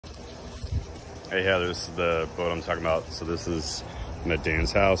Hey, yeah, this is the boat I'm talking about. So this is I'm at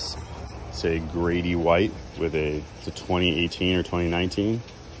Dan's house. It's a Grady white with it's a 2018 or 2019. I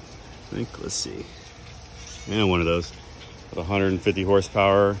think, let's see. Yeah, one of those. With 150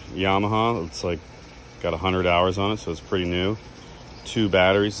 horsepower Yamaha. It's like got 100 hours on it, so it's pretty new. 2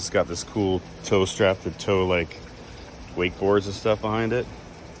 batteries. It's got this cool tow strap to tow like wakeboards and stuff behind it.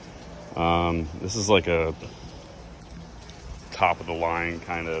 This is like a top of the line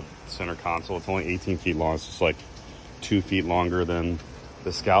kind of center console. It's only 18 feet long. It's just like 2 feet longer than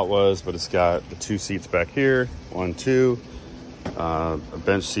the Scout was, but it's got the 2 seats back here, 1, 2, a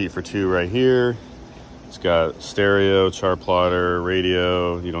bench seat for 2 right here. It's got stereo, chart plotter,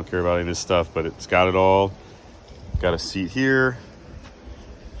 radio. You don't care about any of this stuff, but it's got it all. Got a seat here.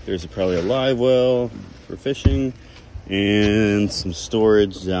 There's probably a live well for fishing and some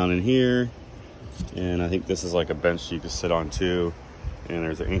storage down in here. And I think this is like a bench you can sit on too. And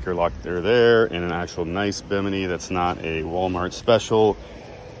there's an anchor lock there and an actual nice bimini that's not a Walmart special.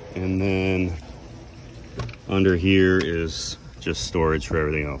 And then under here is just storage for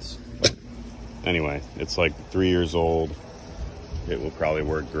everything else. Anyway, it's like 3 years old. It will probably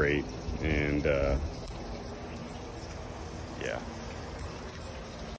work great. And yeah.